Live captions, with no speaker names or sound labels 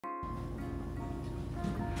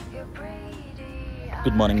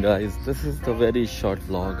Good morning guys, this is the very short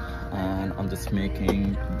vlog and I'm just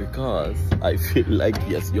making because I feel like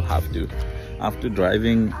yes you have to. After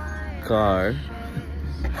driving car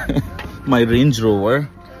my Range Rover,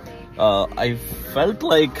 I felt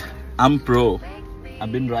like I'm pro.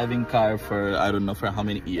 I've been driving car for I don't know for how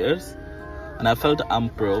many years and I felt I'm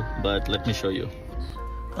pro, but let me show you.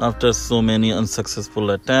 After so many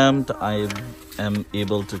unsuccessful attempts, I am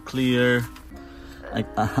able to clear.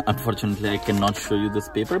 Unfortunately, I cannot show you this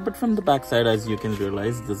paper, but from the back side, as you can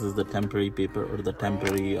realize, this is the temporary paper or the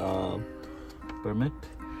temporary permit.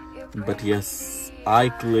 But yes, I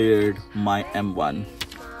cleared my M1.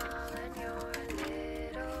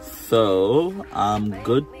 So I'm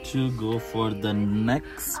good to go for the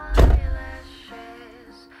next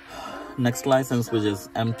license, which is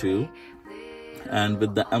M2. And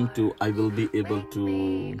with the M2, I will be able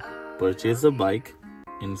to purchase a bike,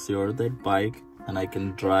 insure that bike, and I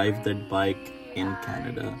can drive that bike in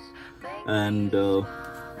Canada. And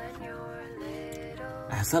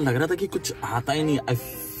ऐसा लग रहा था कि कुछ आता ही नहीं. I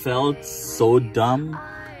felt so dumb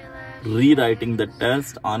rewriting the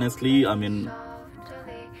test. Honestly, I mean,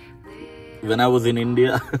 when I was in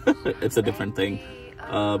India, it's a different thing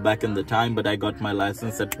back in the time, but I got my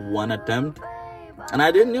license at one attempt. And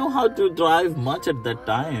I didn't know how to drive much at that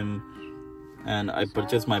time. And I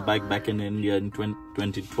purchased my bike back in India in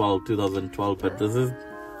 2012. But this is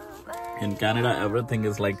in Canada, everything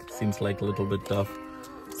is seems like a little bit tough.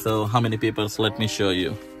 So how many papers? Let me show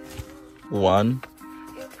you. 1,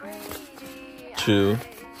 2,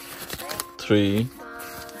 3,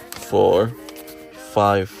 4,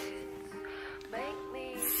 5.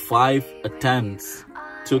 5 attempts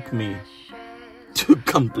took me to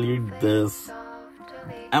complete this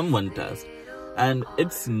M1 test. And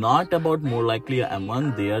it's not about more likely a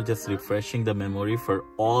M1. They are just refreshing the memory for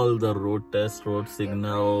all the road test, road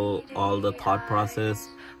signal, all the thought process.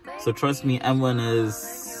 So trust me, M1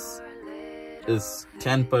 is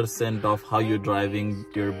 10% of how you're driving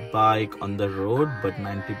your bike on the road, but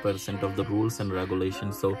 90% of the rules and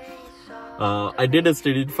regulations. So I did a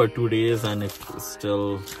study for 2 days and it's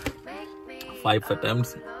still 5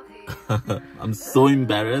 attempts. I'm so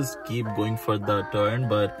embarrassed, keep going for the turn,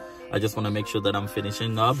 but I just want to make sure that I'm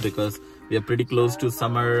finishing up because we are pretty close to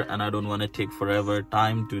summer and I don't want to take forever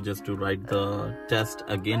time to write the test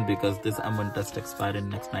again, because this M1 test expired in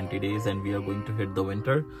next 90 days and we are going to hit the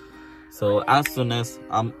winter. So as soon as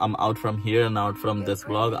I'm out from here and out from this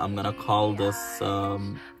vlog, I'm gonna call this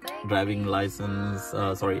driving license,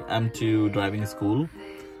 M2 driving school,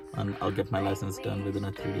 and I'll get my license done within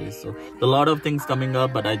 3 days. So a lot of things coming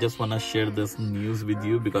up, but I just want to share this news with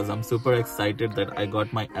you because I'm super excited that I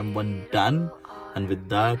got my M1 done. And with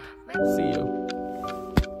that, see you.